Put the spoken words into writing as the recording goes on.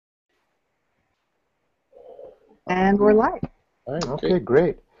And we're live. All right, Okay, great.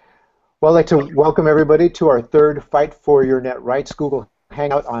 great. Well, I'd like to welcome everybody to our third Fight for Your Net Rights Google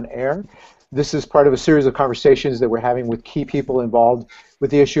Hangout on Air. This is part of a series of conversations that we're having with key people involved with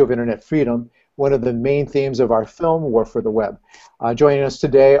the issue of internet freedom, one of the main themes of our film, War for the Web. Joining us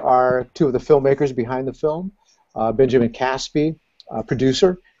today are two of the filmmakers behind the film, Benjamin Caspy,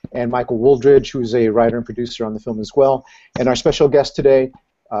 producer, and Michael Wooldridge, who's a writer and producer on the film as well. And our special guest today,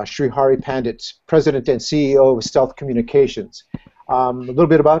 Shrihari Pandit, President and CEO of Stealth Communications. A little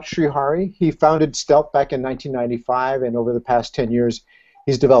bit about Shrihari. He founded Stealth back in 1995, and over the past 10 years,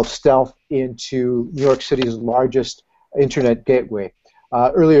 he's developed Stealth into New York City's largest internet gateway.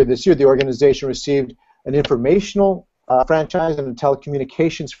 Earlier this year, the organization received an informational franchise and a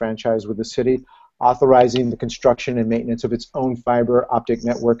telecommunications franchise with the city, authorizing the construction and maintenance of its own fiber optic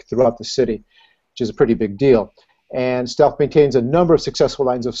network throughout the city, which is a pretty big deal. And Stealth maintains a number of successful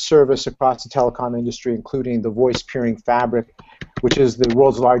lines of service across the telecom industry, including the voice peering fabric, which is the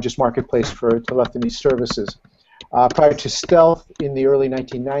world's largest marketplace for telephony services. Prior to Stealth, in the early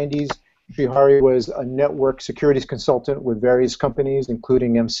 1990s, Shrihari was a network securities consultant with various companies,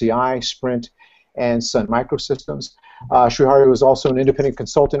 including MCI, Sprint, and Sun Microsystems. Shrihari was also an independent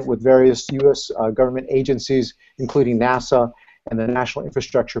consultant with various U.S. Government agencies, including NASA and the National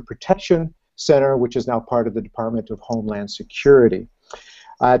Infrastructure Protection Center, which is now part of the Department of Homeland Security.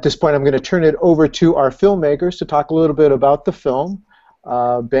 At this point, I'm going to turn it over to our filmmakers to talk a little bit about the film.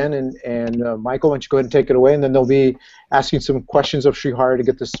 Ben and Michael, why don't you go ahead and take it away, and then they'll be asking some questions of Shrihari to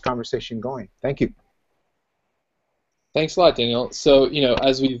get this conversation going. Thank you. Thanks a lot, Daniel. So,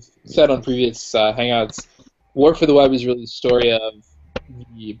 as we've said on previous Hangouts, War for the Web is really the story of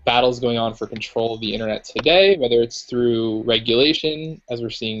the battles going on for control of the internet today, whether it's through regulation, as we're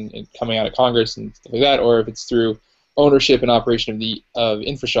seeing it coming out of Congress and stuff like that, or if it's through ownership and operation of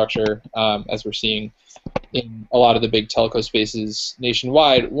infrastructure, as we're seeing in a lot of the big telco spaces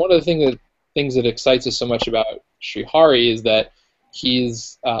nationwide. One of the things that excites us so much about Shrihari is that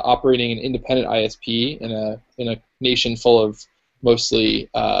he's operating an independent ISP in a nation full of mostly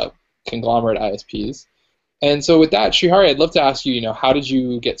conglomerate ISPs. And so with that, Shrihari, I'd love to ask you, how did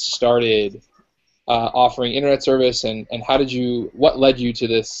you get started offering internet service, and what led you to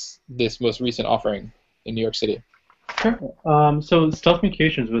this most recent offering in New York City? Sure. So Stealth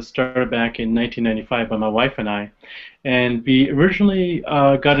Communications was started back in 1995 by my wife and I, and we originally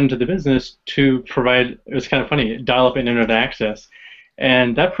got into the business to provide, it was kind of funny, dial-up internet access.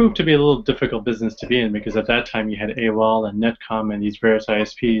 And that proved to be a little difficult business to be in, because at that time you had AOL and Netcom and these various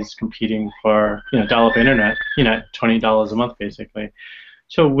ISPs competing for dial-up internet, at $20 a month basically.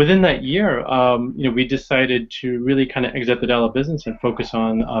 So within that year, we decided to really kind of exit the dial-up business and focus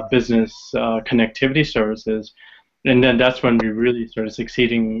on business connectivity services. And then that's when we really started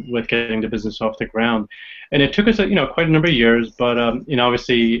succeeding with getting the business off the ground. And it took us, quite a number of years, but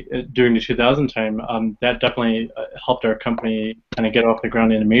obviously during the 2000 time, that definitely helped our company kind of get off the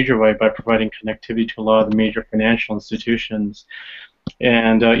ground in a major way by providing connectivity to a lot of the major financial institutions.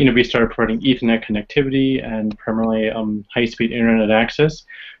 And we started providing Ethernet connectivity and primarily high-speed internet access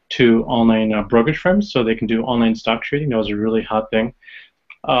to online brokerage firms, so they can do online stock trading. That was a really hot thing.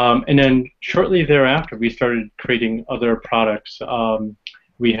 And then shortly thereafter, we started creating other products.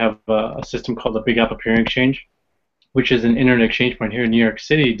 We have a system called the Big Apple Peering Exchange, which is an internet exchange point here in New York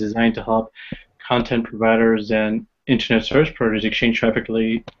City designed to help content providers and internet service providers exchange traffic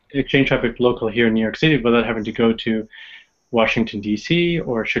locally here in New York City without having to go to Washington, D.C.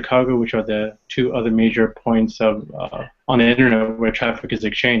 or Chicago, which are the two other major points of on the internet where traffic is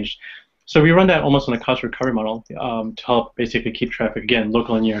exchanged. So we run that almost on a cost recovery model to help basically keep traffic, again,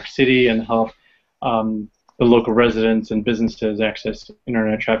 local in New York City, and help the local residents and businesses access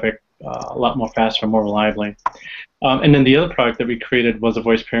internet traffic a lot more faster and more reliably. And then the other product that we created was a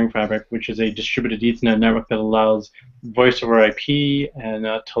voice peering fabric, which is a distributed Ethernet network that allows voice over IP and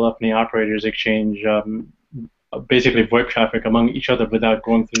telephony operators exchange basically VoIP traffic among each other without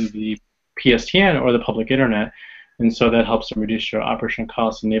going through the PSTN or the public internet. And so that helps them reduce your operational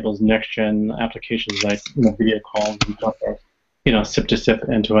costs, enables next-gen applications like video calls and stuff, or SIP to SIP,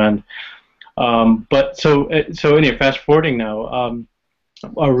 end to end. But so anyway, fast forwarding now,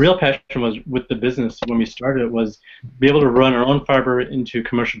 our real passion was with the business when we started was be able to run our own fiber into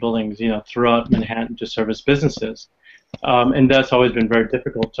commercial buildings, throughout Manhattan to service businesses. And that's always been very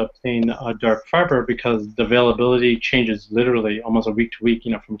difficult to obtain dark fiber because the availability changes literally almost a week to week,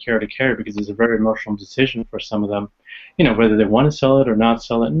 from carrier to carrier, because it's a very emotional decision for some of them, whether they want to sell it or not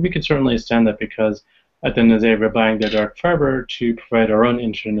sell it. And we can certainly understand that because at the end of the day, we're buying their dark fiber to provide our own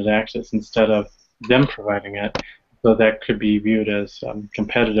internet access instead of them providing it. So that could be viewed as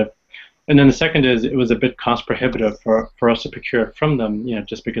competitive. And then the second is it was a bit cost prohibitive for us to procure it from them,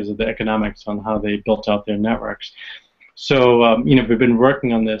 just because of the economics on how they built out their networks. So, we've been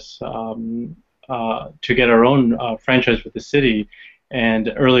working on this to get our own franchise with the city.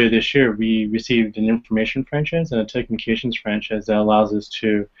 And earlier this year, we received an information franchise and a telecommunications franchise that allows us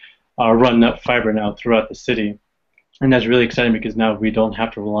to run net fiber now throughout the city. And that's really exciting because now we don't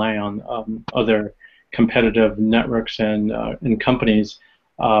have to rely on other competitive networks and companies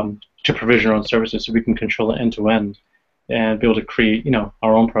to provision our own services, so we can control it end to end and be able to create,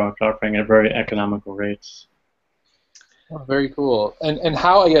 our own product offering at very economical rates. Oh, very cool. And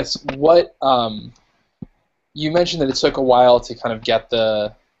how, I guess, what you mentioned that it took a while to kind of get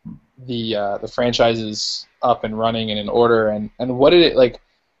the franchises up and running and in order, and what did it like?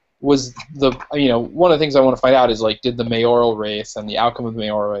 Was the one of the things I want to find out is like, did the mayoral race and the outcome of the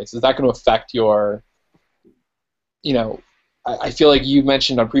mayoral race, is that going to affect your, I feel like you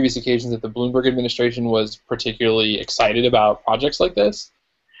mentioned on previous occasions that the Bloomberg administration was particularly excited about projects like this.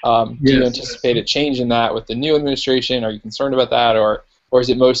 Do you anticipate a change in that with the new administration? Are you concerned about that, or is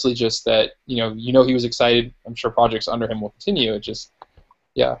it mostly just that he was excited? I'm sure projects under him will continue. It just,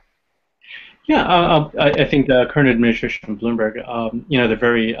 yeah. Yeah, I think the current administration from Bloomberg, they're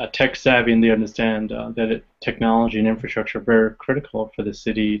very tech savvy, and they understand that technology and infrastructure are very critical for the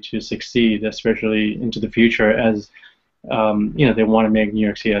city to succeed, especially into the future, as they want to make New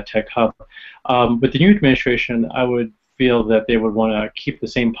York City a tech hub. With the new administration, I would feel that they would want to keep the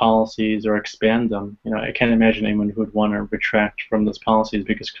same policies or expand them. I can't imagine anyone who would want to retract from those policies,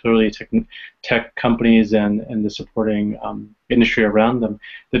 because clearly tech companies and the supporting industry around them,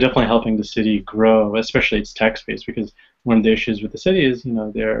 they're definitely helping the city grow, especially its tax base, because one of the issues with the city is,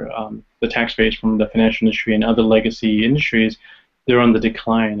 the tax base from the financial industry and other legacy industries, they're on the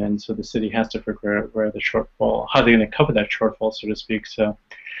decline, and so the city has to figure out where the shortfall, how they're going to cover that shortfall, so to speak. So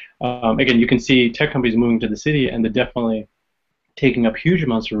again, you can see tech companies moving to the city, and they're definitely taking up huge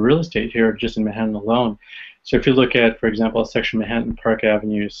amounts of real estate here just in Manhattan alone. So if you look at, for example, a section of Manhattan, Park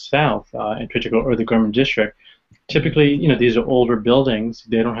Avenue South, in particular, or the Garment District, typically, these are older buildings.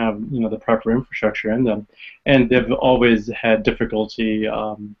 They don't have, the proper infrastructure in them, and they've always had difficulty.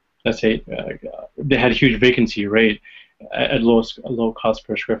 Let's say they had a huge vacancy rate at low cost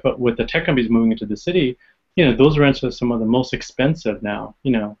per square foot. With the tech companies moving into the city, those rents are some of the most expensive now,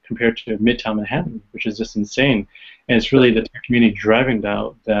 compared to Midtown Manhattan, which is just insane. And it's really the tech community driving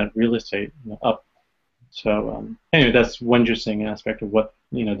that real estate up. So anyway, that's one interesting aspect of what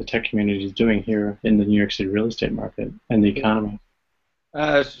the tech community is doing here in the New York City real estate market and the economy.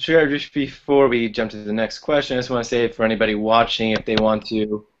 Sure. Just before we jump to the next question, I just want to say for anybody watching, if they want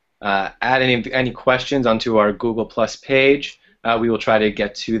to add any questions onto our Google Plus page, we will try to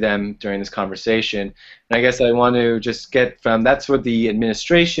get to them during this conversation. And I guess I want to just get from, that's what the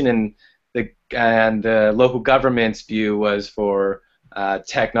administration and the local government's view was for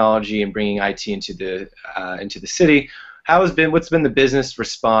technology and bringing IT into the city. What's been the business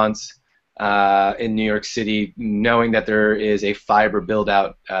response in New York City, knowing that there is a fiber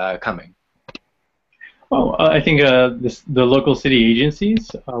build-out coming? Well, I think the local city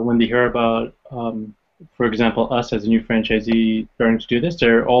agencies, when they hear about, for example, us as a new franchisee starting to do this,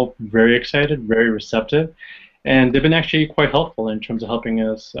 they're all very excited, very receptive, and they've been actually quite helpful in terms of helping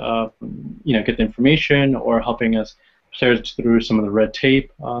us, get the information, or helping us clear through some of the red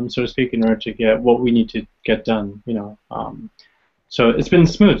tape, so to speak, in order to get what we need to get done. So it's been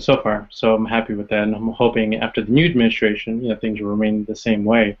smooth so far. So I'm happy with that, and I'm hoping after the new administration, things will remain the same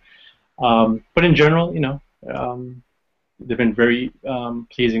way. But in general, they've been very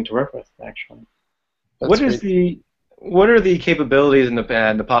pleasing to work with, actually. What are the capabilities and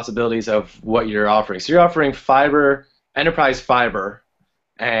the possibilities of what you're offering? So you're offering fiber, enterprise fiber,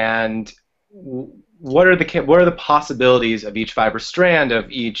 and what are the possibilities of each fiber strand,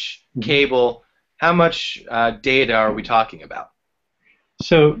 of each cable? How much data are we talking about?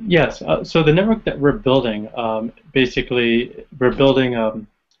 So yes, so the network that we're building, basically, we're building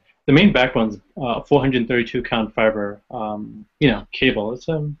the main backbone's 432 count fiber, cable. It's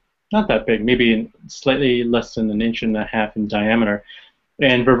not that big, maybe slightly less than 1.5 inches in diameter.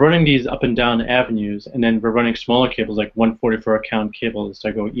 And we're running these up and down avenues, and then we're running smaller cables, like 144 count cables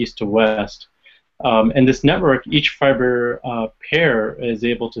that go east to west. And this network, each fiber pair is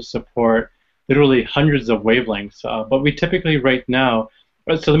able to support literally hundreds of wavelengths. But we typically right now,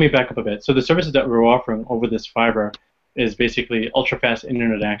 so let me back up a bit. So the services that we're offering over this fiber is basically ultra-fast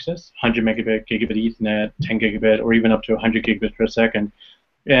internet access, 100 megabit, gigabit Ethernet, 10 gigabit, or even up to 100 gigabits per second.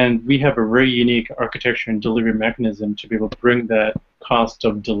 And we have a very unique architecture and delivery mechanism to be able to bring that cost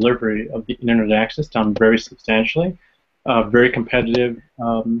of delivery of the internet access down very substantially. very competitive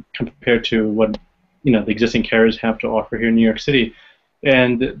compared to what the existing carriers have to offer here in New York City.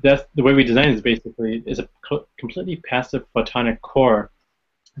 And that's the way we design it is basically is a completely passive photonic core.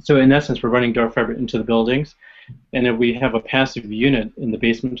 So in essence, we're running dark fiber into the buildings, and then we have a passive unit in the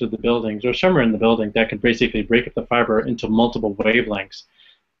basement of the buildings or somewhere in the building that can basically break up the fiber into multiple wavelengths.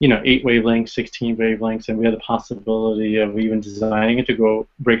 8 wavelengths, 16 wavelengths, and we have the possibility of even designing it to go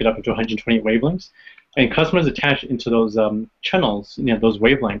break it up into 120 wavelengths. And customers attach into those channels, those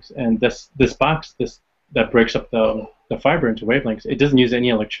wavelengths, and this box that breaks up the fiber into wavelengths, it doesn't use any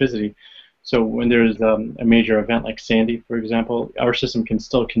electricity. So when there's a major event like Sandy, for example, our system can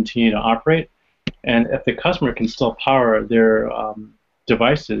still continue to operate, and if the customer can still power their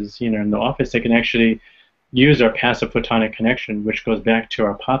devices, in the office, they can actually use our passive photonic connection, which goes back to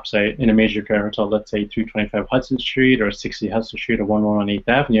our POP site in a major carrier hotel, let's say 325 Hudson Street or 60 Hudson Street or 111 8th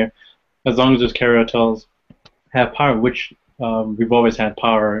Avenue. As long as those carrier hotels have power, which we've always had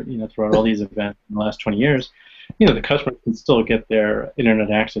power, throughout all these events in the last 20 years, the customer can still get their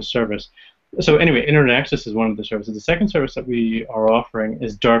internet access service. So anyway, internet access is one of the services. The second service that we are offering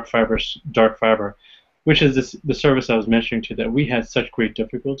is dark fiber, which is the service I was mentioning to that we had such great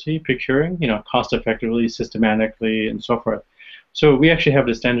difficulty procuring, cost effectively, systematically, and so forth. So we actually have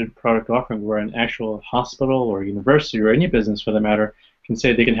the standard product offering where an actual hospital or university or any business for that matter can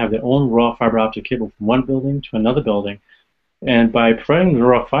say they can have their own raw fiber optic cable from one building to another building. And by providing the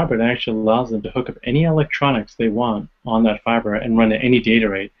raw fiber, it actually allows them to hook up any electronics they want on that fiber and run at any data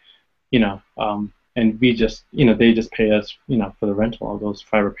rate, and we just, they just pay us, for the rental of those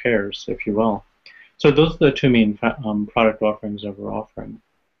fiber pairs, if you will. So those are the two main product offerings that we're offering.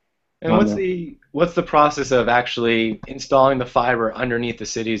 And what's the process of actually installing the fiber underneath the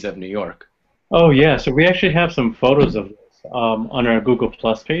cities of New York? Oh yeah, so we actually have some photos of this on our Google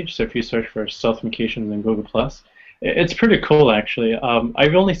Plus page. So if you search for Stealth Communications in Google Plus, it's pretty cool actually.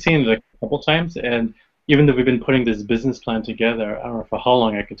 I've only seen it a couple times, and even though we've been putting this business plan together, I don't know for how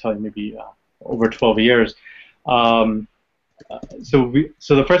long, I could tell you, maybe over 12 years. So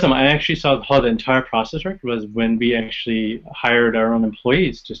the first time I actually saw how the entire process worked was when we actually hired our own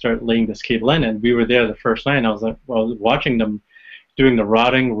employees to start laying this cable in, and we were there the first night, and I was watching them doing the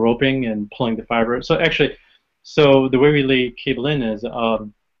rodding, roping, and pulling the fiber. So the way we lay cable in is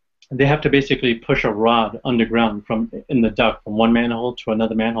they have to basically push a rod underground in the duct from one manhole to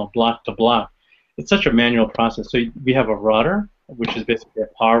another manhole, block to block. It's such a manual process. So we have a rodder, which is basically a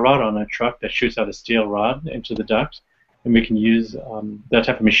power rod on a truck that shoots out a steel rod into the duct, and we can use that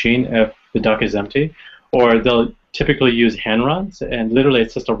type of machine if the duct is empty. Or they'll typically use hand rods, and literally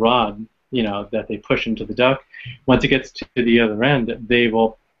it's just a rod, that they push into the duct. Once it gets to the other end, they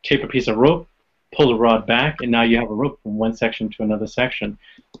will tape a piece of rope, pull the rod back, and now you have a rope from one section to another section.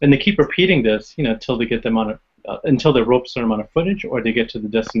 And they keep repeating this, until they get them until the ropes are on a footage or they get to the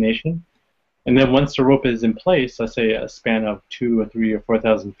destination. And then once the rope is in place, let's say a span of 2 or 3 or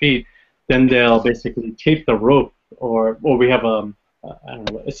 4,000 feet, then they'll basically tape the rope, or we have I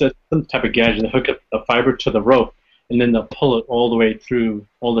don't know, it's some type of gadget to hook up the fiber to the rope, and then they'll pull it all the way through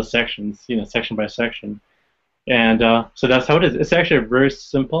all the sections, section by section. And so that's how it is. It's actually very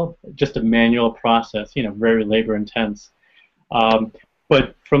simple, just a manual process, very labor intense.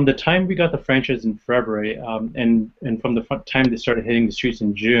 But from the time we got the franchise in February, and from the time they started hitting the streets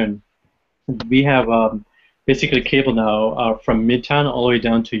in June, we have basically cable now from Midtown all the way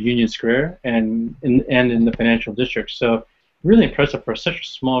down to Union Square and in the financial district. So really impressive for such a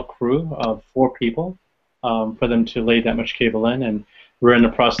small crew of 4 people for them to lay that much cable in. And we're in the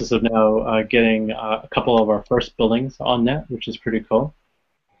process of now getting a couple of our first buildings on net, which is pretty cool.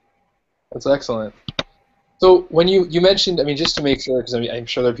 That's excellent. So when you mentioned, just to make sure, because I'm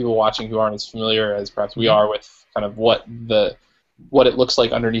sure there are people watching who aren't as familiar as perhaps we are with kind of what it looks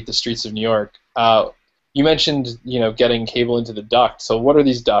like underneath the streets of New York. You mentioned, getting cable into the duct. So what are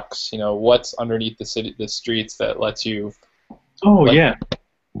these ducts? What's underneath the streets that lets you? Oh yeah,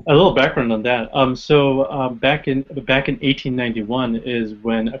 a little background on that. Back in 1891 is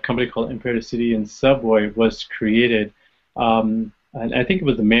when a company called Empire City and Subway was created. And I think it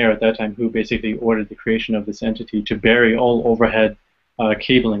was the mayor at that time who basically ordered the creation of this entity to bury all overhead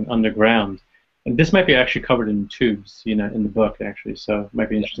cabling underground. And this might be actually covered in tubes, in the book, actually. So it might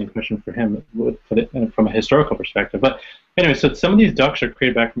be an interesting question for him from a historical perspective. But anyway, so some of these ducts are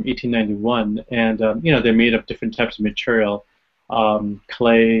created back from 1891, and they're made of different types of material,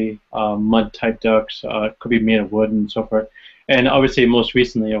 clay, mud-type ducts, could be made of wood and so forth. And obviously, most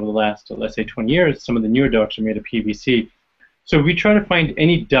recently, over the last, let's say, 20 years, some of the newer ducts are made of PVC. So we try to find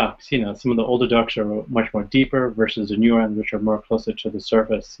any ducts, some of the older ducts are much more deeper versus the newer ones, which are more closer to the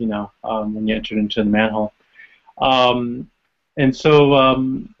surface, when you enter into the manhole. And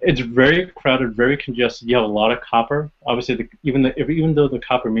so it's very crowded, very congested. You have a lot of copper. Obviously, even though the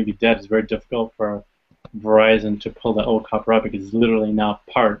copper may be dead, it's very difficult for Verizon to pull that old copper up because it's literally now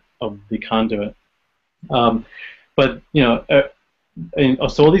part of the conduit. But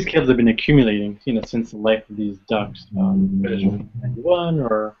so all these cables have been accumulating, since the life of these ducts, whether it's from 91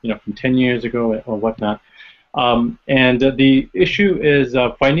 or from 10 years ago or whatnot. And the issue is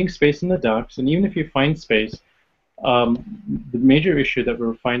finding space in the ducts, and even if you find space, the major issue that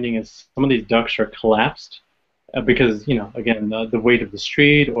we're finding is some of these ducts are collapsed because, again, the weight of the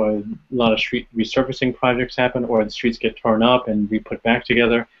street, or a lot of street resurfacing projects happen, or the streets get torn up and we put back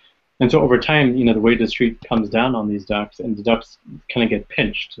together. And so over time, the weight of the street comes down on these ducts, and the ducts kind of get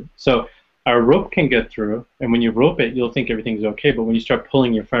pinched. So our rope can get through, and when you rope it, you'll think everything's okay, but when you start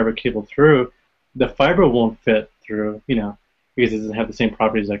pulling your fiber cable through, the fiber won't fit through, because it doesn't have the same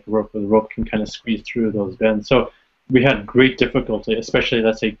properties like the rope, where the rope can kind of squeeze through those bends. So we had great difficulty, especially,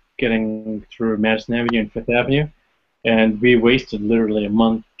 let's say, getting through Madison Avenue and Fifth Avenue, and we wasted literally a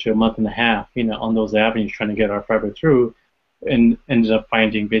month to a month and a half, on those avenues trying to get our fiber through, and ended up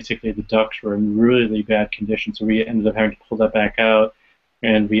finding basically the ducts were in really bad condition, so we ended up having to pull that back out,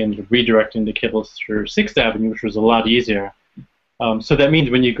 and we ended up redirecting the cables through 6th Avenue, which was a lot easier. So that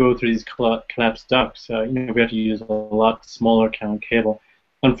means when you go through these collapsed ducts, we have to use a lot smaller count cable.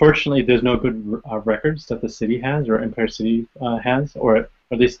 Unfortunately, there's no good records that the city has, or Empire City has, or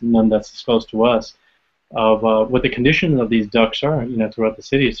at least none that's disclosed to us, of what the conditions of these ducts are, throughout the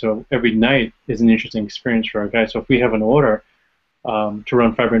city. So every night is an interesting experience for our guys. So if we have an order to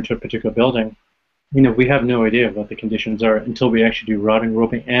run fiber into a particular building, we have no idea what the conditions are until we actually do routing,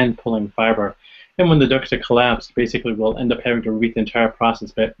 roping, and pulling fiber. And when the ducts are collapsed, basically we'll end up having to repeat the entire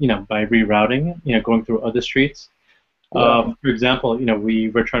process, but by rerouting, going through other streets. For example, we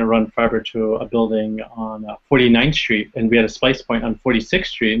were trying to run fiber to a building on 49th Street, and we had a splice point on 46th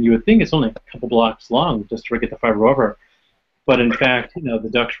Street, and you would think it's only a couple blocks long just to get the fiber over. But in fact, the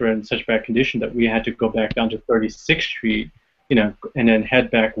ducts were in such bad condition that we had to go back down to 36th Street, and then head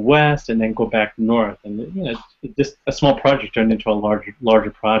back west and then go back north. And just a small project turned into a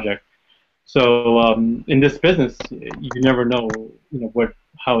larger project. So in this business, you never know,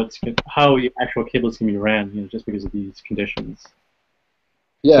 how actual cables can be ran, just because of these conditions.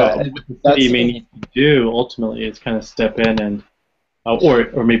 Yeah, so what the city may need to do ultimately is kind of step in and,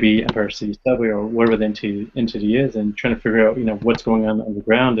 or maybe Empire City Subway or whatever the entity is, and trying to figure out, what's going on the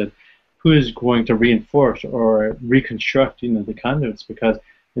ground and who is going to reinforce or reconstruct, the conduits, because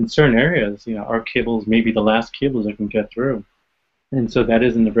in certain areas, our cables may be the last cables that can get through. And so that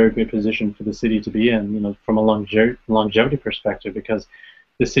isn't a very good position for the city to be in, from a longevity perspective, because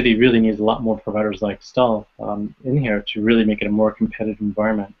the city really needs a lot more providers like Stull in here to really make it a more competitive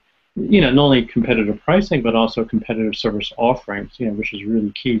environment. Not only competitive pricing, but also competitive service offerings, which is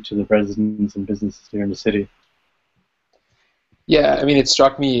really key to the residents and businesses here in the city. Yeah, I mean, it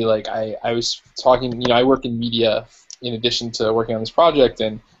struck me, like, I was talking, I work in media in addition to working on this project,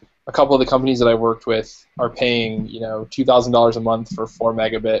 and a couple of the companies that I worked with are paying, $2,000 a month for 4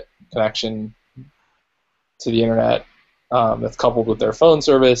 megabit connection to the internet. That's coupled with their phone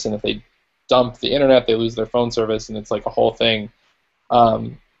service, and if they dump the internet, they lose their phone service, and it's like a whole thing.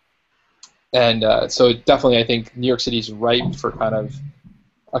 So definitely, I think New York City is ripe for kind of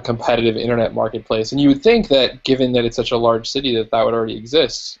a competitive internet marketplace. And you would think that, given that it's such a large city, that would already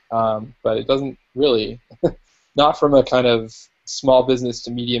exist, but it doesn't really. Not from a kind of small business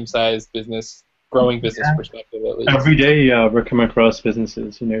to medium-sized business, growing business perspective, at least. Every day we're coming across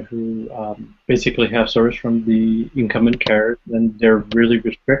businesses, who basically have service from the incumbent carriers, and they're really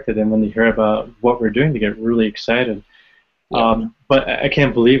restricted. And when they hear about what we're doing, they get really excited. Yeah. But I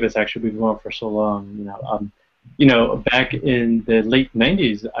can't believe it's actually been going on for so long. Back in the late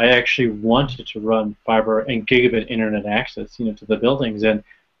 '90s, I actually wanted to run fiber and gigabit internet access, to the buildings. And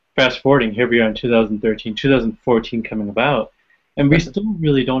fast forwarding, here we are in 2013, 2014 coming about. And we still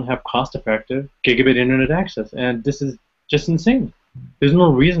really don't have cost-effective gigabit internet access, and this is just insane. There's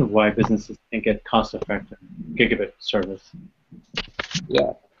no reason why businesses can't get cost-effective gigabit service.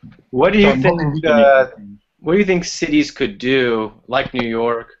 Yeah. What do you think? What do you think cities could do, like New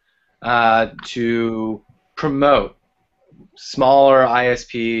York, to promote smaller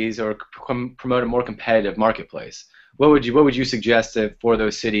ISPs or promote a more competitive marketplace? What would you suggest for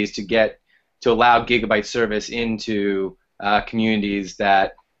those cities to allow gigabyte service into communities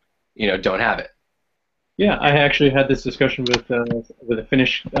that don't have it? Yeah, I actually had this discussion with the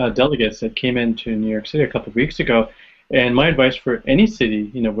Finnish delegates that came into New York City a couple of weeks ago, and my advice for any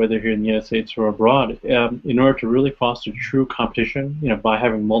city, whether here in the United States or abroad, in order to really foster true competition, by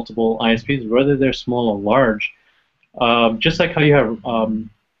having multiple ISPs, whether they're small or large, Just like how you have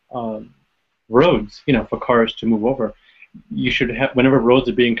roads, for cars to move over, you should have, whenever roads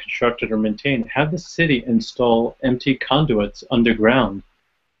are being constructed or maintained, have the city install empty conduits underground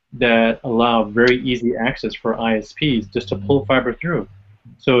that allow very easy access for ISPs just to pull fiber through.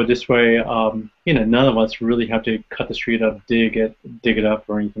 So this way, none of us really have to cut the street up, dig it up,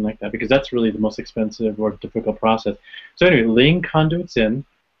 or anything like that, because that's really the most expensive or difficult process. So anyway, laying conduits in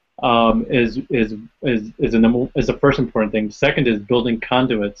is the first important thing. Second is building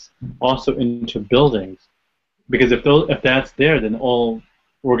conduits also into buildings, because if that's there, then all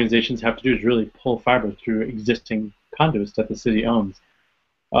organizations have to do is really pull fiber through existing conduits that the city owns.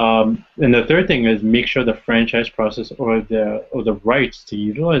 And the third thing is make sure the franchise process or the rights to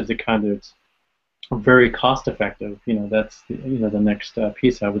utilize the conduits are very cost effective. That's the next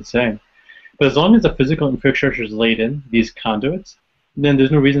piece I would say. But as long as the physical infrastructure is laid in these conduits, then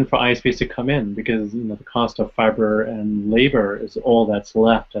there's no reason for ISPs to come in, because the cost of fiber and labor is all that's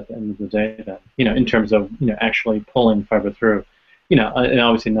left at the end of the day. Then in terms of actually pulling fiber through. And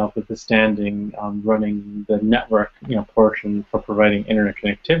obviously notwithstanding running the network, portion for providing internet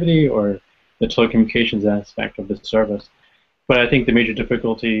connectivity or the telecommunications aspect of the service. But I think the major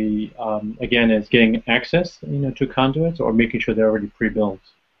difficulty, again, is getting access, to conduits or making sure they're already pre-built.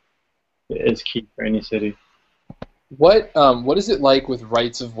 Is key for any city. What is it like with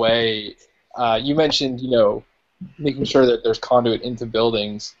rights of way? You mentioned, making sure that there's conduit into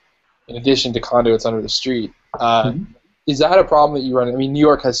buildings, in addition to conduits under the street. Is that a problem that you run? I mean, New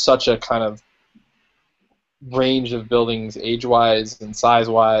York has such a kind of range of buildings, age-wise and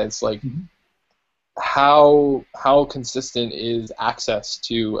size-wise. Like, how consistent is access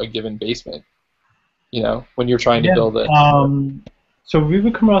to a given basement? When you're trying to build it. So we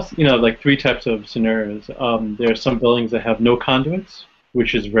would come across, like 3 types of scenarios. There are some buildings that have no conduits,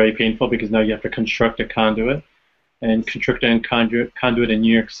 which is very painful because now you have to construct a conduit. And constructing a conduit in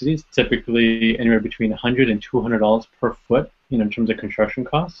New York City is typically anywhere between $100 and $200 per foot, in terms of construction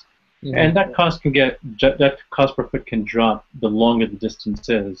costs. And that cost per foot can drop the longer the distance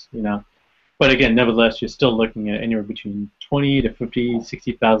is, But again, nevertheless, you're still looking at anywhere between $20 to $50,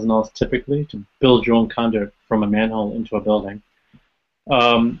 $60,000 typically to build your own conduit from a manhole into a building.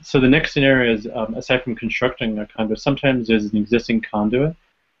 So the next scenario is, aside from constructing a conduit, sometimes there's an existing conduit.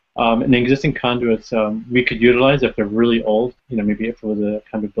 And the existing conduits we could utilize if they're really old, maybe if it was a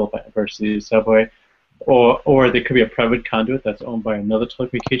conduit built by Empire City Subway, or there could be a private conduit that's owned by another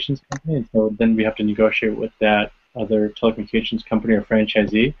telecommunications company, and so then we have to negotiate with that other telecommunications company or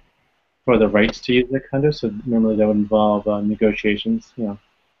franchisee for the rights to use the conduit. So normally that would involve negotiations,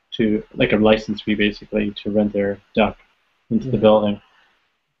 to like a license fee basically to rent their duct into the building.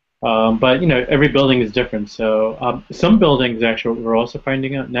 But every building is different. So some buildings, actually, we're also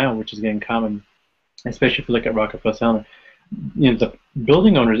finding out now, which is getting common, especially if you look at Rockefeller Center. The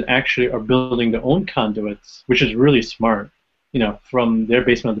building owners actually are building their own conduits, which is really smart. From their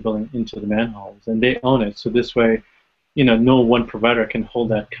basement of the building into the manholes, and they own it. So this way, no one provider can hold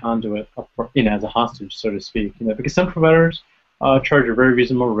that conduit up, as a hostage, so to speak. Because some providers charge a very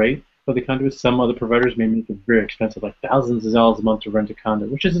reasonable rate for the conduit. Some other providers may make it very expensive, like thousands of dollars a month to rent a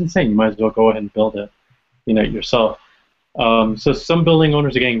conduit, which is insane. You might as well go ahead and build it, yourself. So some building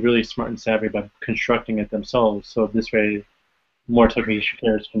owners are getting really smart and savvy about constructing it themselves. So this way, more telecommunication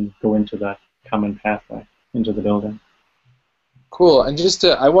carriers can go into that common pathway into the building. Cool. And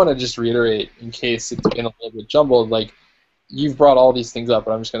I want to just reiterate, in case it's been a little bit jumbled, like you've brought all these things up,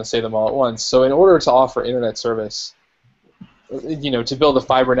 but I'm just going to say them all at once. So in order to offer internet service, to build a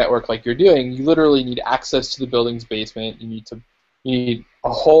fiber network like you're doing, you literally need access to the building's basement. You need a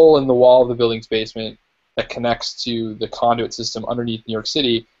hole in the wall of the building's basement that connects to the conduit system underneath New York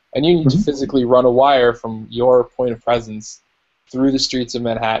City, and you need to physically run a wire from your point of presence through the streets of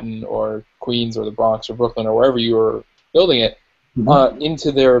Manhattan or Queens or the Bronx or Brooklyn or wherever you are building it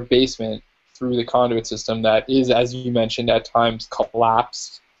into their basement through the conduit system that is, as you mentioned, at times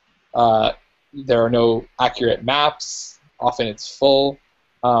collapsed. There are no accurate maps. Often it's full,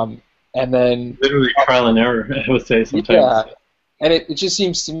 and then literally trial and error, I would say sometimes. Yeah, and it just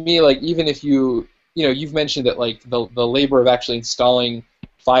seems to me like even if you've mentioned that like the labor of actually installing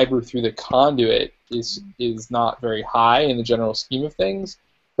fiber through the conduit is not very high in the general scheme of things,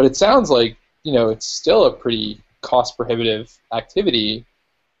 but it sounds like it's still a pretty cost prohibitive activity.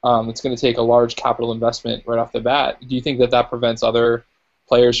 It's going to take a large capital investment right off the bat. Do you think that prevents other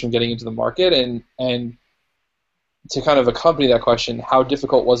players from getting into the market? And to kind of accompany that question, how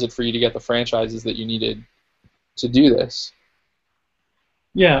difficult was it for you to get the franchises that you needed to do this?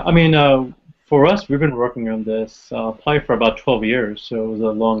 Yeah, I mean, For us, we've been working on this probably for about 12 years, so it was a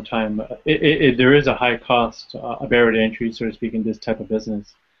long time. There is a high cost, a barrier to entry, so to speak, in this type of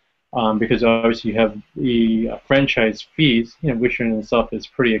business, because obviously you have the franchise fees, which in itself is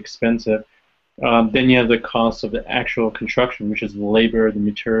pretty expensive. Then you have the cost of the actual construction, which is the labor, the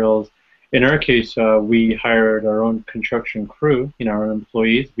materials. In our case, we hired our own construction crew, our own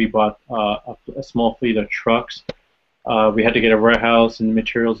employees. We bought a small fleet of trucks. We had to get a warehouse and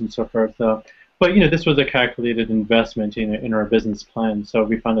materials and so forth. But this was a calculated investment in our business plan. So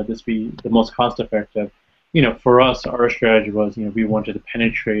we found that this be the most cost effective. For us, our strategy was we wanted to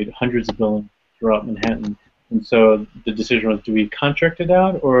penetrate hundreds of buildings throughout Manhattan. And so the decision was, do we contract it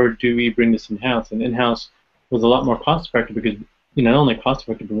out or do we bring this in-house? And in-house was a lot more cost effective because not only cost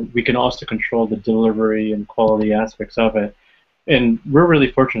effective, but we can also control the delivery and quality aspects of it. And we're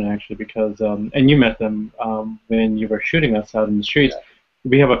really fortunate actually because, and you met them when you were shooting us out in the streets. Yeah.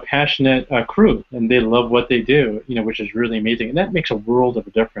 We have a passionate crew, and they love what they do, which is really amazing, and that makes a world of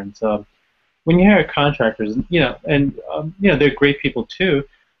a difference. When you hire contractors, and they're great people too,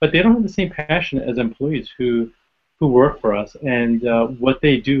 but they don't have the same passion as employees who work for us, and what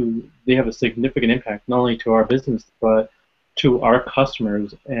they do, they have a significant impact not only to our business but to our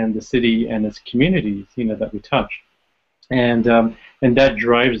customers and the city and its communities, that we touch. And that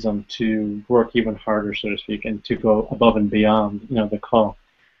drives them to work even harder, so to speak, and to go above and beyond, the call.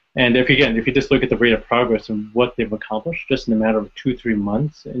 And if you just look at the rate of progress and what they've accomplished just in a matter of 2-3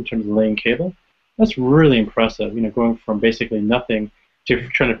 months in terms of laying cable, that's really impressive. Going from basically nothing to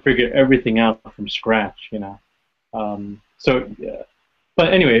trying to figure everything out from scratch. But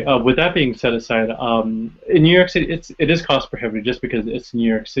anyway, with that being set aside, in New York City, it is cost prohibitive just because it's New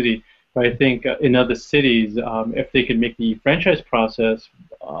York City. But I think in other cities, if they could make the franchise process,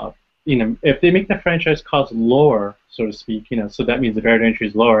 if they make the franchise cost lower, so to speak, so that means the barrier to entry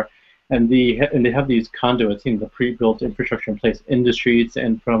is lower, and they have these conduits, the pre-built infrastructure in place in the streets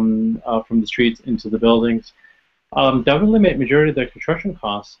and from the streets into the buildings, that would eliminate majority of the construction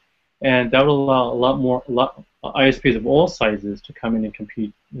costs, and that would allow a lot ISPs of all sizes to come in and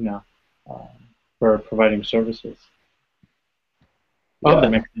compete, for providing services. Yeah.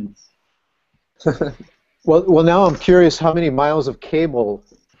 That makes sense. Well, now I'm curious. How many miles of cable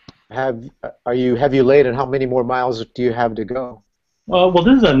have you laid, and how many more miles do you have to go? Well,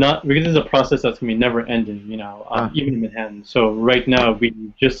 this is a process that's gonna be never ending. Even in Manhattan. So right now we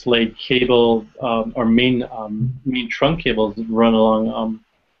just laid cable. Our main trunk cables run along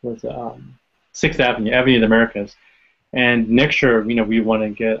 6th Avenue, Avenue of the Americas. And next year, we want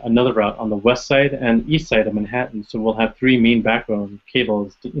to get another route on the west side and east side of Manhattan. So we'll have 3 main backbone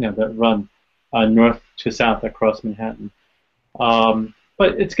cables, that run north to south across Manhattan.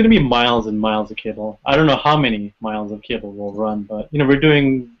 But it's going to be miles and miles of cable. I don't know how many miles of cable we'll run, but we're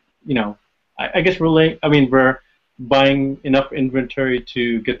doing, I guess we're buying enough inventory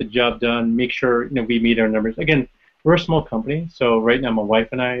to get the job done, make sure we meet our numbers. Again, we're a small company, so right now my wife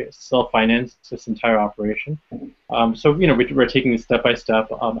and I self-finance this entire operation. So we're taking it step by step.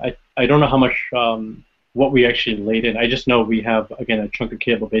 I don't know how much what we actually laid in. I just know we have, again, a chunk of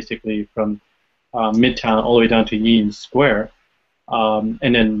cable basically from Midtown all the way down to Union Square, and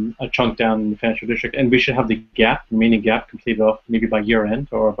then a chunk down in the financial district, and we should have the remaining gap completed off maybe by year end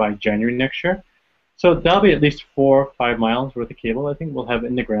or by January next year. So that'll be at least 4 or 5 miles worth of cable I think we'll have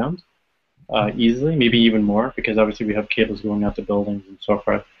in the ground. Easily, maybe even more, because obviously we have cables going out to buildings and so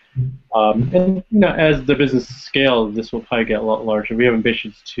forth. And as the business scales, this will probably get a lot larger. We have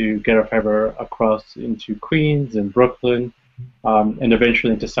ambitions to get our fiber across into Queens and Brooklyn, and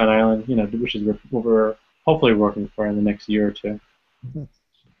eventually into Staten Island. Which is what we're hopefully working for in the next year or two.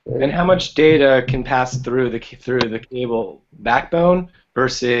 And how much data can pass through the cable backbone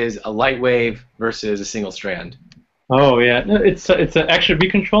versus a light wave versus a single strand? Oh yeah, no, actually we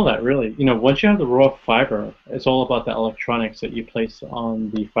control that really. Once you have the raw fiber, it's all about the electronics that you place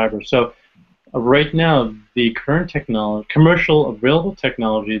on the fiber. So right now, the current technology, commercial available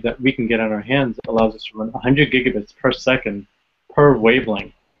technology that we can get on our hands allows us to run 100 gigabits per second per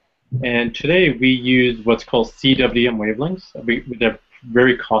wavelength. And today we use what's called CWDM wavelengths. They're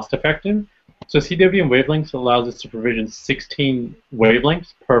very cost effective. So CWDM wavelengths allows us to provision 16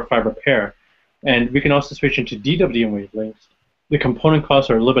 wavelengths per fiber pair. And we can also switch into DWDM wavelengths. The component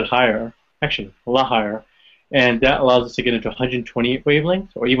costs are a little bit higher, actually a lot higher, and that allows us to get into 128 wavelengths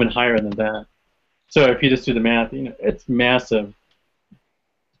or even higher than that. So if you just do the math, it's massive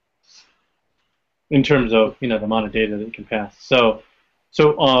in terms of the amount of data that you can pass. So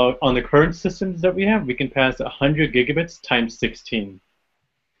on the current systems that we have, we can pass 100 gigabits times 16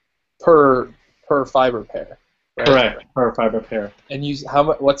 per fiber pair. right? Correct, per fiber pair. And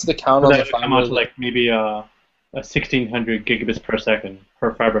what's the count So on that the would come out fiber? to like maybe a 1600 gigabits per second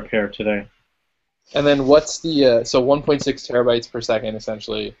per fiber pair today. And then what's the so 1.6 terabytes per second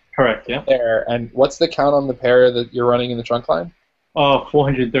essentially Correct, yeah. there? And what's the count on the pair that you're running in the trunk line?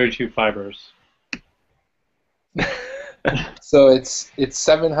 432 fibers. So it's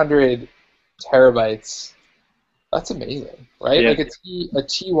 700 terabytes. That's amazing, right? Yeah. Like a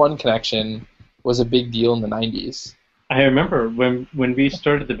T1 connection was a big deal in the 90s. I remember when we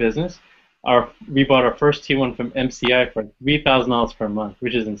started the business, we bought our first T1 from MCI for $3,000 per month,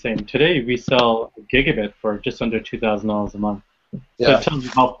 which is insane. Today we sell a gigabit for just under $2,000 a month. So Yeah. it tells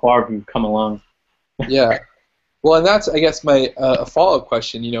you how far we've come along. Yeah. Well, and that's, I guess, my a follow-up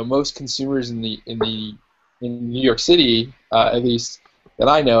question. You know, most consumers in New York City, at least that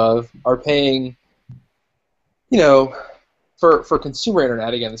I know of, are paying, you know, for consumer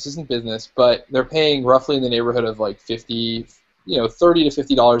internet. Again, this isn't business, but they're paying roughly in the neighborhood of like $30 to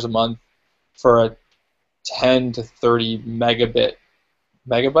 $50 a month for a 10 to 30 megabyte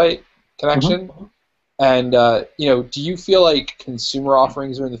connection. Mhm. And do you feel like consumer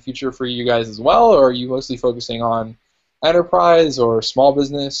offerings are in the future for you guys as well, or are you mostly focusing on enterprise or small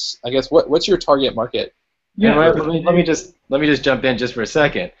business? I guess what's your target market? Yeah, let me just jump in just for a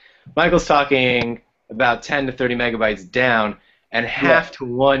second. Michael's talking about 10 to 30 megabytes down and half to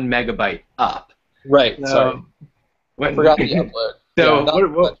 1 megabyte up. Right. So, Sorry. I forgot the upload.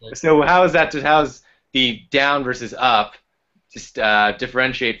 So how's the down versus up just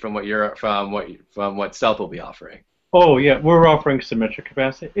differentiate from what Stealth will be offering? Oh yeah, we're offering symmetric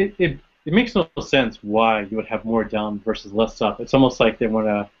capacity. It makes no sense why you would have more down versus less up. It's almost like they want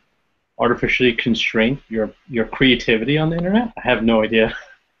to artificially constrain your creativity on the internet. I have no idea.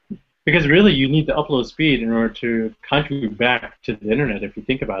 Because really you need the upload speed in order to contribute back to the internet if you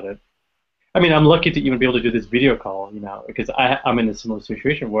think about it. I mean, I'm lucky to even be able to do this video call, because I'm in a similar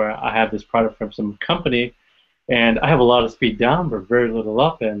situation where I have this product from some company, and I have a lot of speed down, but very little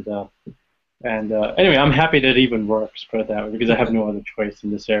up, and anyway, I'm happy that it even works, put it that way, because I have no other choice in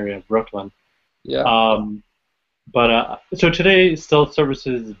this area of Brooklyn. Yeah. So today, Stealth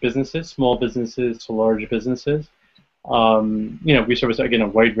services businesses, small businesses to large businesses. We service again a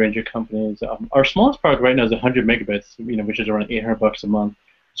wide range of companies. Our smallest product right now is 100 megabits, which is around $800 a month.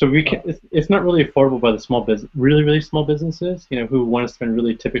 So it's not really affordable by the small business, really small businesses, who want to spend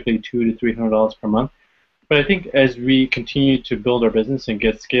really typically $200 to $300 per month. But I think as we continue to build our business and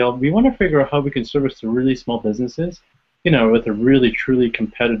get scale, we want to figure out how we can service the really small businesses, with a really truly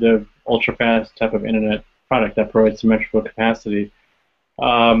competitive, ultra-fast type of internet product that provides symmetrical capacity.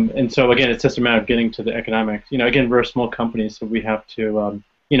 And so again, it's just a matter of getting to the economics. Again, we're a small company, so we have to,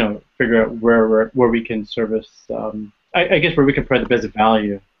 figure out where we can service. I guess where we can provide the best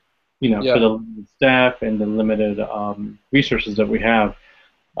value, for the limited staff and the limited resources that we have.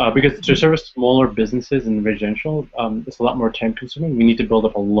 Because to service smaller businesses in residential, it's a lot more time-consuming. We need to build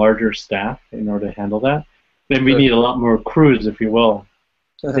up a larger staff in order to handle that. Then we need a lot more crews, if you will,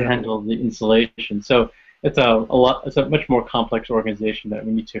 to handle the installation. So it's a much more complex organization that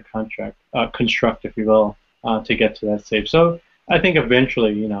we need to construct, if you will, to get to that stage. So I think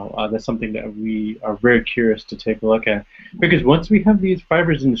eventually, that's something that we are very curious to take a look at. Because once we have these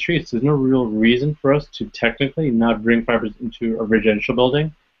fibers in the streets, there's no real reason for us to technically not bring fibers into a residential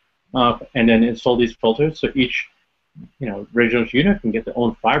building and then install these filters. So each, residential unit can get their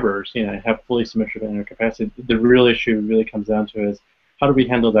own fibers, have fully symmetrical internet capacity. The real issue really comes down to is how do we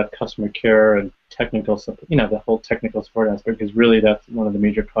handle that customer care and technical support, the whole technical support aspect, because really that's one of the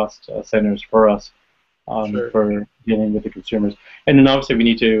major cost centers for us. For dealing with the consumers. And then obviously we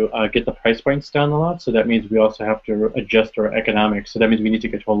need to get the price points down a lot, so that means we also have to adjust our economics. So that means we need to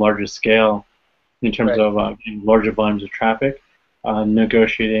get to a larger scale in terms of getting larger volumes of traffic,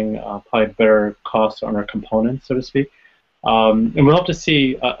 negotiating probably better costs on our components, so to speak. And we'll have to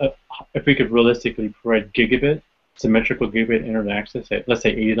see if we could realistically provide symmetrical gigabit internet access at, let's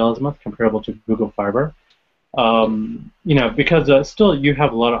say, $80 a month, comparable to Google Fiber. Because still you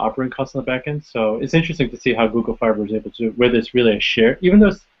have a lot of operating costs on the back end, so it's interesting to see how Google Fiber is able to, whether it's really a share, even though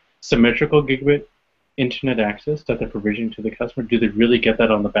it's symmetrical gigabit internet access that they're provisioning to the customer, do they really get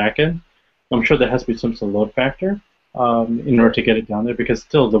that on the back end? I'm sure there has to be some sort of load factor in order to get it down there, because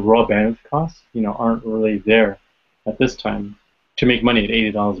still the raw bandwidth costs, aren't really there at this time to make money at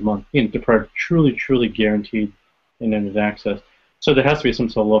 $80 a month, to provide truly guaranteed internet access. So there has to be some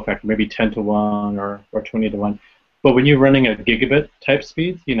sort of load factor, maybe 10 to 1 or 20 to 1. But when you're running at gigabit type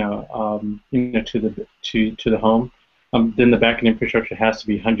speeds, to the home, then the backend infrastructure has to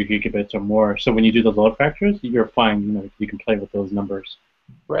be 100 gigabits or more. So when you do the load factors, you're fine. You can play with those numbers.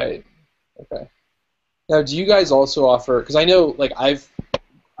 Right. Okay. Now, do you guys also offer? Because I know, like,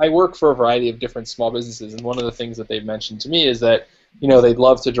 I work for a variety of different small businesses, and one of the things that they've mentioned to me is that they'd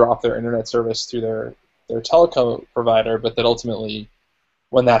love to drop their internet service through their telco provider, but that ultimately,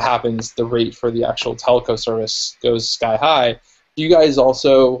 when that happens, the rate for the actual telco service goes sky high. Do you guys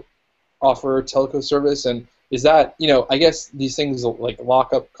also offer telco service, and is that I guess these things like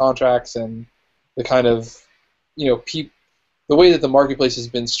lockup contracts and the kind of the way that the marketplace has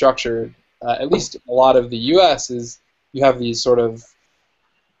been structured, at least in a lot of the U.S., is you have these sort of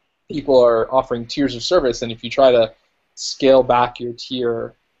people are offering tiers of service, and if you try to scale back your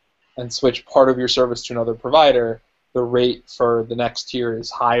tier and switch part of your service to another provider, the rate for the next tier is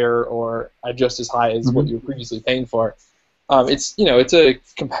higher or just as high as what you were previously paying for. It's a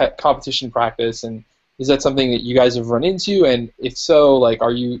competition practice, and is that something that you guys have run into? And if so, like,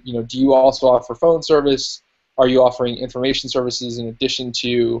 do you also offer phone service? Are you offering information services in addition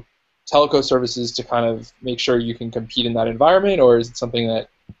to telco services to kind of make sure you can compete in that environment, or is it something that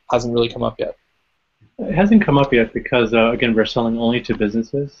hasn't really come up yet? It hasn't come up yet because, again, we're selling only to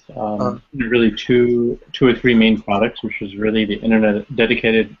businesses. Really two or three main products, which is really the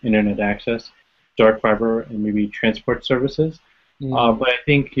dedicated internet access, dark fiber, and maybe transport services. But I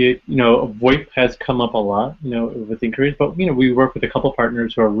think VoIP has come up a lot, with inquiries. But we work with a couple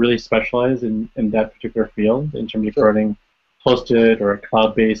partners who are really specialized in that particular field in terms of providing hosted or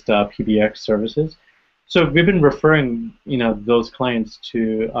cloud-based PBX services. So we've been referring, those clients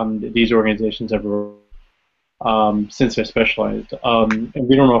to these organizations since they're specialized. And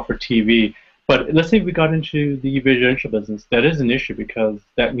we don't offer TV. But let's say we got into the residential business. That is an issue because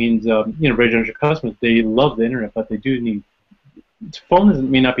that means, residential customers, they love the internet, but they do need phones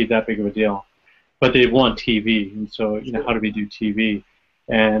may not be that big of a deal, but they want TV. And so, how do we do TV?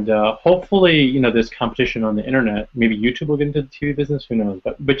 And hopefully, there's competition on the internet. Maybe YouTube will get into the TV business. Who knows?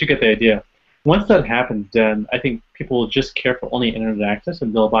 But you get the idea. Once that happens, then I think people will just care for only internet access,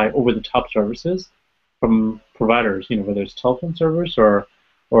 and they'll buy over-the-top services from providers. Whether it's telephone service or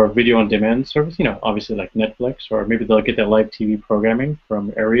video-on-demand service. Obviously like Netflix, or maybe they'll get their live TV programming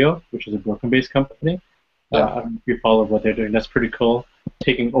from Aereo, which is a Brooklyn-based company. I don't know if you follow what they're doing. That's pretty cool.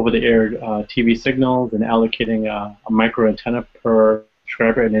 Taking over-the-air TV signals and allocating a micro antenna per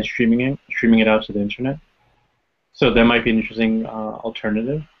subscriber and then streaming it out to the internet. So that might be an interesting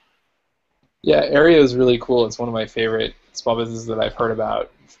alternative. Yeah, Aereo is really cool. It's one of my favorite small businesses that I've heard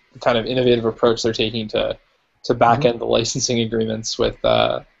about. The kind of innovative approach they're taking to back end the licensing agreements with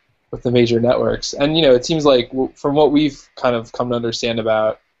the major networks. And it seems like from what we've kind of come to understand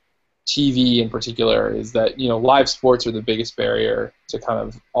about TV in particular is that live sports are the biggest barrier to kind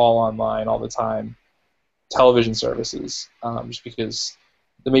of all online all the time television services, just because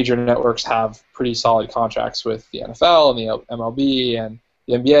the major networks have pretty solid contracts with the NFL and the MLB and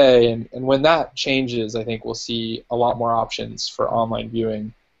the NBA, and when that changes, I think we'll see a lot more options for online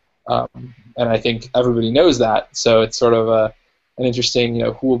viewing, and I think everybody knows that. So it's sort of an interesting,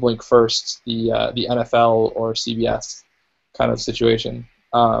 who will blink first, the NFL or CBS kind of situation.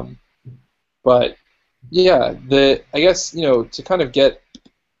 But yeah, I guess to kind of get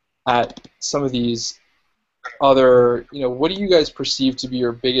at some of these other, what do you guys perceive to be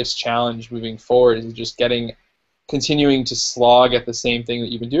your biggest challenge moving forward? Is it just continuing to slog at the same thing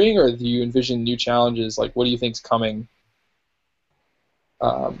that you've been doing, or do you envision new challenges? Like, what do you think's coming?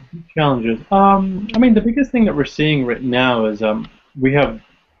 Challenges. I mean, the biggest thing that we're seeing right now is we have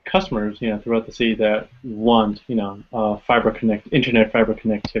customers, throughout the city that want, internet fiber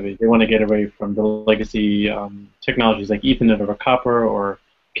connectivity. They want to get away from the legacy technologies like Ethernet over copper or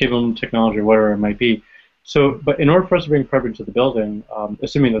cable technology or whatever it might be. So, but in order for us to bring fiber into the building,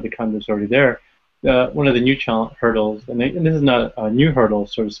 assuming that the conduit is already there, one of the new hurdles, and this is not a new hurdle,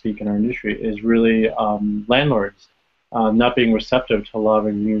 so to speak, in our industry, is really landlords not being receptive to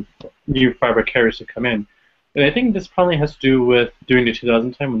allowing new fiber carriers to come in. And I think this probably has to do with during the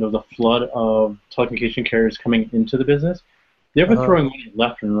 2000 time when there was a flood of telecommunication carriers coming into the business. They were throwing money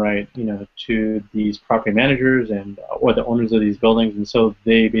left and right, to these property managers and or the owners of these buildings, and so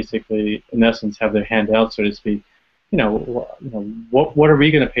they basically, in essence, have their hand out, so to speak. What are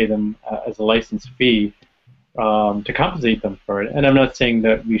we going to pay them as a license fee to compensate them for it? And I'm not saying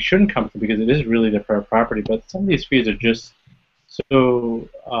that we shouldn't compensate because it is really their private property, but some of these fees are just so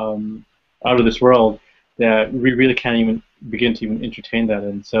out of this world that we really can't even begin to even entertain that.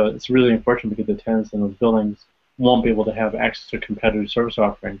 And so it's really unfortunate because the tenants in those buildings won't be able to have access to competitive service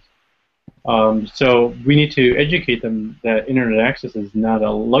offerings. So we need to educate them that internet access is not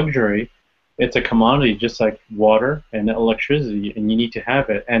a luxury. It's a commodity just like water and electricity, and you need to have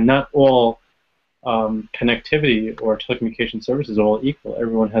it. And not all connectivity or telecommunication services are all equal.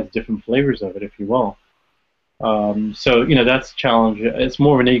 Everyone has different flavors of it, if you will. So that's a challenge. It's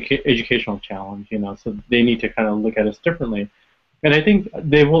more of an educational challenge. So they need to kind of look at us differently. And I think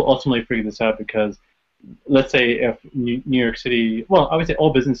they will ultimately figure this out because let's say if New York City, well, I would say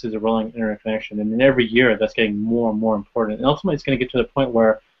all businesses are rolling internet connection, and then every year that's getting more and more important. And ultimately, it's going to get to the point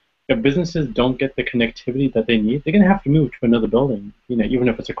where if businesses don't get the connectivity that they need, they're going to have to move to another building, even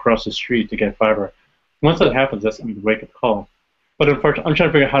if it's across the street to get fiber. Once that happens, that's going to be the wake-up call. But unfortunately, I'm trying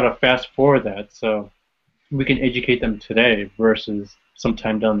to figure out how to fast forward that so we can educate them today versus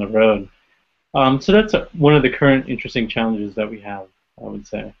sometime down the road. So that's one of the current interesting challenges that we have, I would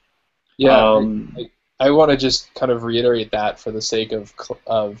say. Yeah, I want to just kind of reiterate that for the sake of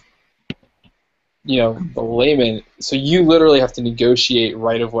the layman. So you literally have to negotiate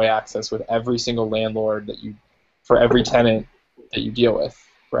right-of-way access with every single landlord for every tenant that you deal with,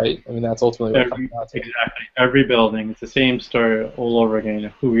 right? I mean, that's ultimately what it comes down to. Exactly. Every building, it's the same story all over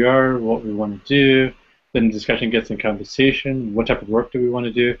again. Who we are, what we want to do, then the discussion gets in conversation, what type of work do we want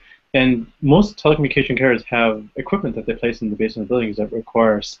to do. And most telecommunication carriers have equipment that they place in the basement of buildings that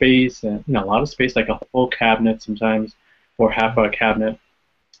require space, and a lot of space, like a whole cabinet sometimes, or half a cabinet,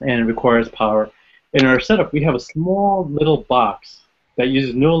 and it requires power. In our setup, we have a small little box that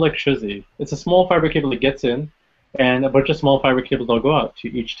uses no electricity. It's a small fiber cable that gets in, and a bunch of small fiber cables will go out to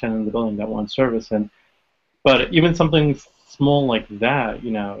each tenant in the building that wants service. But even something small like that,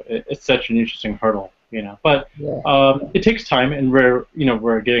 it's such an interesting hurdle. But it takes time, and we're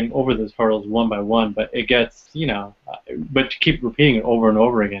getting over those hurdles one by one. But it gets, but to keep repeating it over and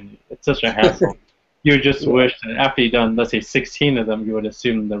over again, it's such a hassle. You just wish that after you've done, let's say, 16 of them, you would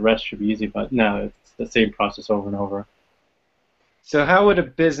assume the rest should be easy. But no, it's the same process over and over. So how would a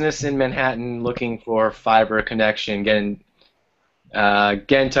business in Manhattan looking for fiber connection get in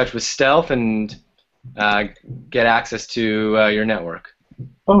touch with Stealth and get access to your network?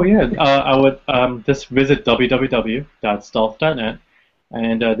 Oh yeah, I would just visit www.stealth.net,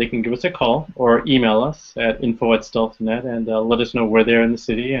 and they can give us a call or email us at info@stealth.net and let us know where they're in the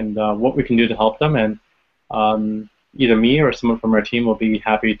city and what we can do to help them. And either me or someone from our team will be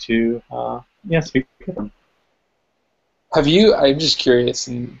happy to speak with them. I'm just curious,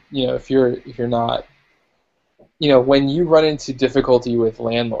 and if you're not, when you run into difficulty with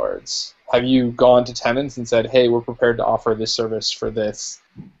landlords, have you gone to tenants and said, "Hey, we're prepared to offer this service for this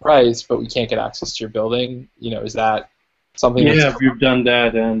price, but we can't get access to your building"? Is that something? Yeah, we've done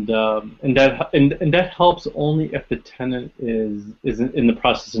that, and that helps only if the tenant is in the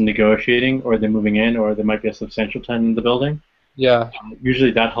process of negotiating, or they're moving in, or there might be a substantial tenant in the building. Yeah.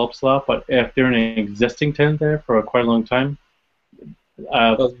 Usually that helps a lot, but if they're an existing tenant there for quite a long time,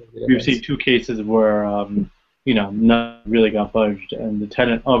 we've seen two cases where nothing really got budged, and the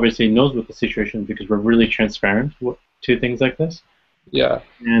tenant obviously knows what the situation is because we're really transparent to things like this. Yeah.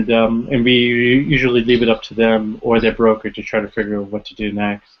 And we usually leave it up to them or their broker to try to figure out what to do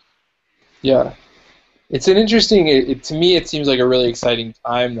next. Yeah. It's an interesting, to me it seems like a really exciting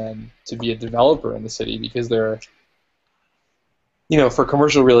time then to be a developer in the city because there are, for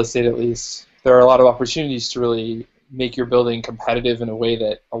commercial real estate at least, there are a lot of opportunities to really make your building competitive in a way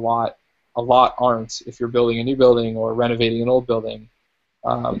that a lot aren't if you're building a new building or renovating an old building.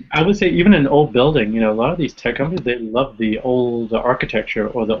 I would say even an old building, a lot of these tech companies, they love the old architecture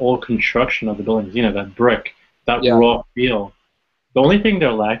or the old construction of the buildings, that brick, that raw feel. The only thing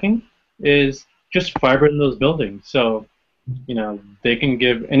they're lacking is just fiber in those buildings. So, they can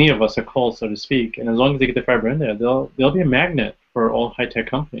give any of us a call, so to speak, and as long as they get the fiber in there, they'll be a magnet for all high-tech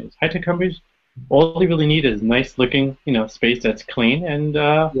companies. High-tech companies, all they really need is nice-looking, space that's clean and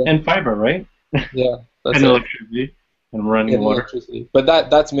fiber, right? Yeah, that's and electricity. And running water. Electricity. But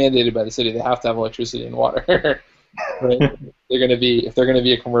that's mandated by the city. They have to have electricity and water. Right? If they're gonna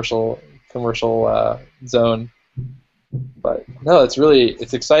be a commercial zone. But no,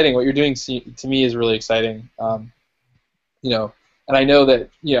 it's exciting. What you're doing to me is really exciting. And I know that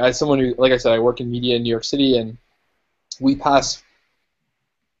as someone who, like I said, I work in media in New York City, and we pass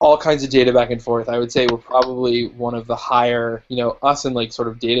all kinds of data back and forth. I would say we're probably one of the higher, us in like sort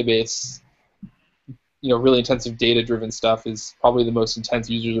of database. Really intensive data-driven stuff is probably the most intense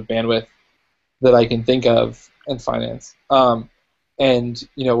users of bandwidth that I can think of in finance. And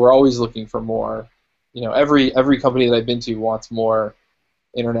we're always looking for more. Every company that I've been to wants more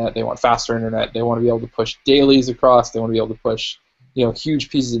internet. They want faster internet. They want to be able to push dailies across. They want to be able to push huge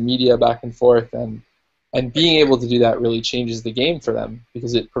pieces of media back and forth. And being able to do that really changes the game for them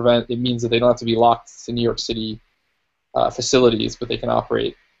because it means that they don't have to be locked to New York City facilities, but they can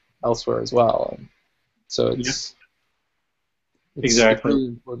operate elsewhere as well. And so it's exactly. really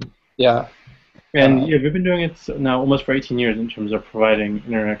important. Yeah. And yeah, we've been doing it now almost for 18 years in terms of providing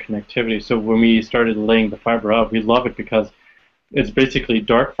internet connectivity. So when we started laying the fiber out, we love it because it's basically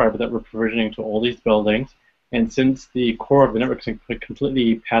dark fiber that we're provisioning to all these buildings. And since the core of the network is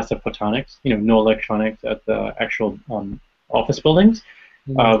completely passive photonics, no electronics at the actual office buildings,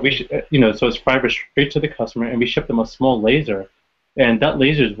 so it's fiber straight to the customer, and we ship them a small laser, and that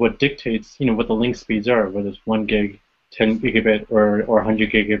laser is what dictates, what the link speeds are, whether it's 1 gig, 10 gigabit, or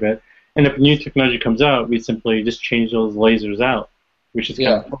 100 gigabit. And if new technology comes out, we simply just change those lasers out, which is kind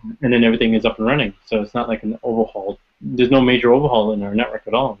of fun, and then everything is up and running. So it's not like an overhaul. There's no major overhaul in our network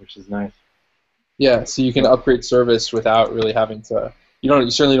at all, which is nice. Yeah, so you can upgrade service without really having to. You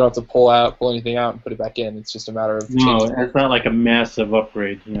certainly don't have to pull anything out and put it back in. It's just a matter of changing. No, it's not like a massive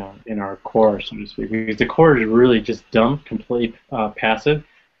upgrade, in our core, so to speak. Because the core is really just dumb, completely passive.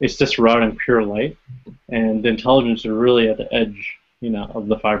 It's just routing pure light, and the intelligence is really at the edge, of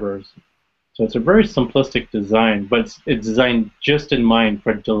the fibers. So it's a very simplistic design, but it's designed just in mind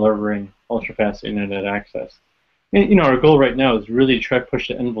for delivering ultra-fast internet access. And, our goal right now is really try to push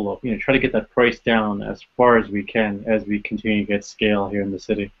the envelope, try to get that price down as far as we can as we continue to get scale here in the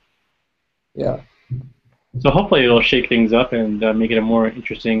city. Yeah. So hopefully it'll shake things up and make it a more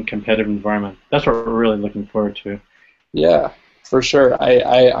interesting, competitive environment. That's what we're really looking forward to. Yeah, for sure.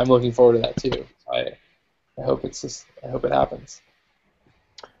 I'm looking forward to that too. I hope I hope it happens.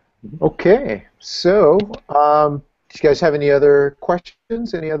 Okay, so do you guys have any other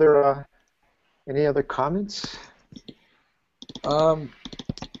questions? Any other comments? I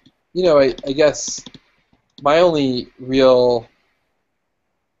guess my only real,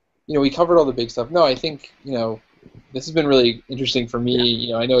 we covered all the big stuff. No, I think, this has been really interesting for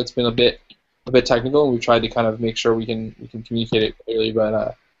me. I know it's been a bit technical, and we've tried to kind of make sure we can communicate it clearly,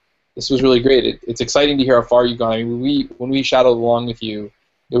 but this was really great. It's exciting to hear how far you've gone. I mean, when we shadowed along with you,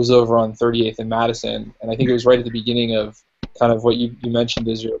 it was over on 38th and Madison, and I think it was right at the beginning of kind of what you mentioned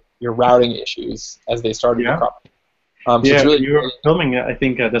is your routing issues as they started to crop. So yeah, it's really, you were filming it. I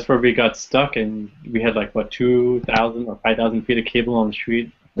think that's where we got stuck, and we had like 2,000 or 5,000 feet of cable on the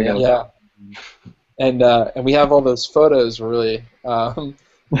street. Yeah. And we have all those photos, really, so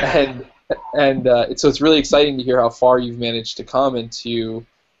it's really exciting to hear how far you've managed to come and to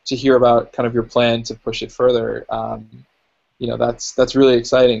hear about kind of your plan to push it further. That's really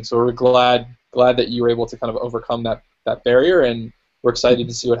exciting. So we're glad that you were able to kind of overcome that barrier, and we're excited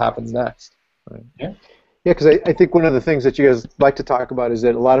to see what happens next. Right. Yeah. Yeah, because I think one of the things that you guys like to talk about is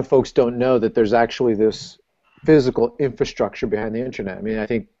that a lot of folks don't know that there's actually this physical infrastructure behind the internet. I mean, I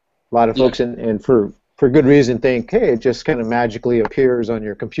think a lot of folks, and for good reason, think, hey, it just kind of magically appears on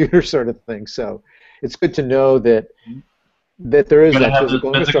your computer sort of thing. So it's good to know that there is that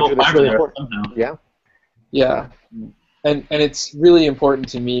physical infrastructure that's really important. Yeah. Yeah. And it's really important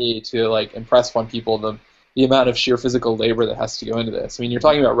to me to impress upon people the amount of sheer physical labor that has to go into this. I mean, you're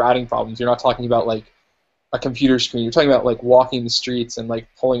talking about routing problems. You're not talking about a computer screen. You're talking about walking the streets and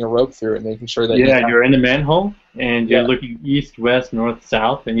pulling a rope through it, making sure that you're in the manhole and you're looking east, west, north,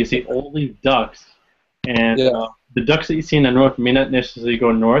 south, and you see all these ducts. And the ducts that you see in the north may not necessarily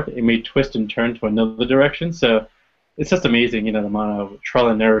go north. It may twist and turn to another direction. So it's just amazing, the amount of trial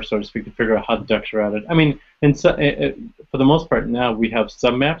and error, so to speak, to figure out how the ducts are routed. I mean, for the most part now we have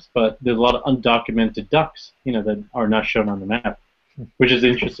sub-maps, but there's a lot of undocumented ducts, that are not shown on the map, which is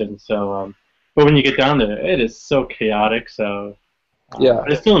interesting. So, but when you get down there, it is so chaotic. So,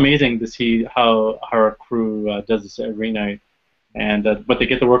 but it's still amazing to see how our crew does this every night, and but they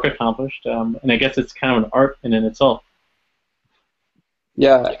get the work accomplished. And I guess it's kind of an art in itself.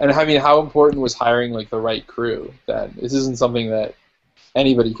 Yeah, and I mean, how important was hiring the right crew? That this isn't something that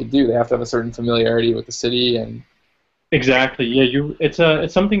anybody could do. They have to have a certain familiarity with the city and. Exactly. Yeah,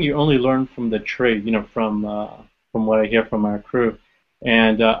 it's something you only learn from the trade. From what I hear from our crew,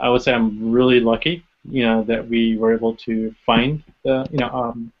 and I would say I'm really lucky. That we were able to find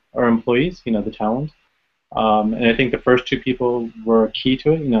our employees. The talent. And I think the first two people were key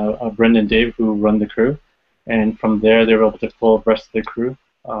to it. Brendan and Dave, who run the crew. And from there, they were able to fill the rest of the crew,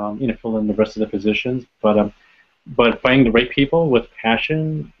 fill in the rest of the positions. But finding the right people with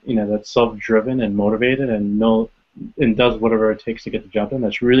passion, that's self-driven and motivated and does whatever it takes to get the job done.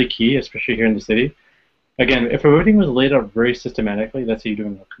 That's really key, especially here in the city. Again, if everything was laid out very systematically, let's say you're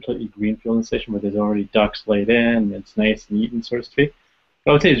doing a completely greenfield installation where there's already ducts laid in, and it's nice and neat, and so to speak.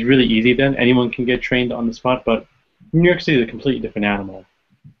 I would say it's really easy then. Anyone can get trained on the spot, but New York City is a completely different animal.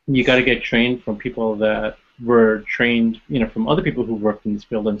 You got to get trained from people that were trained, from other people who worked in this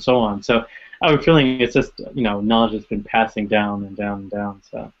field and so on. So I have a feeling it's just, knowledge has been passing down and down and down.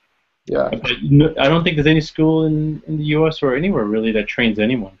 So Yeah. But I don't think there's any school in the U.S. or anywhere really that trains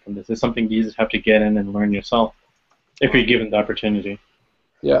anyone from this. It's something you just have to get in and learn yourself if you're given the opportunity.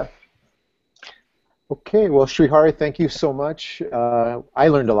 Yeah. Okay, well, Shrihari, thank you so much. I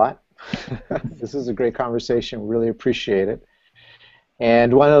learned a lot. This is a great conversation. Really appreciate it.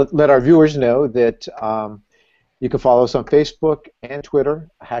 And want to let our viewers know that you can follow us on Facebook and Twitter,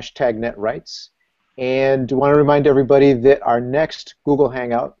 #NetRights. And want to remind everybody that our next Google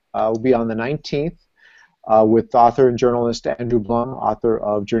Hangout will be on the 19th with author and journalist Andrew Blum, author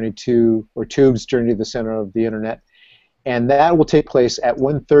of Tube's Journey to the Center of the Internet. And that will take place at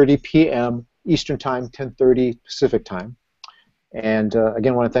 1:30 p.m. Eastern Time, 10:30 Pacific Time. And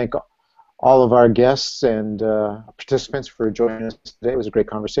again, I want to thank all of our guests and participants for joining us today. It was a great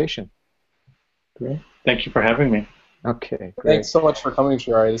conversation. Great. Thank you for having me. Okay, great. Thanks so much for coming,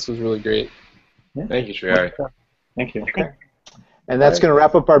 Shrihari. This was really great. Yeah. Thank you, Shrihari. Thank you. Okay. And that's going to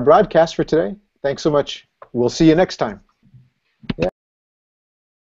wrap up our broadcast for today. Thanks so much. We'll see you next time. Yeah.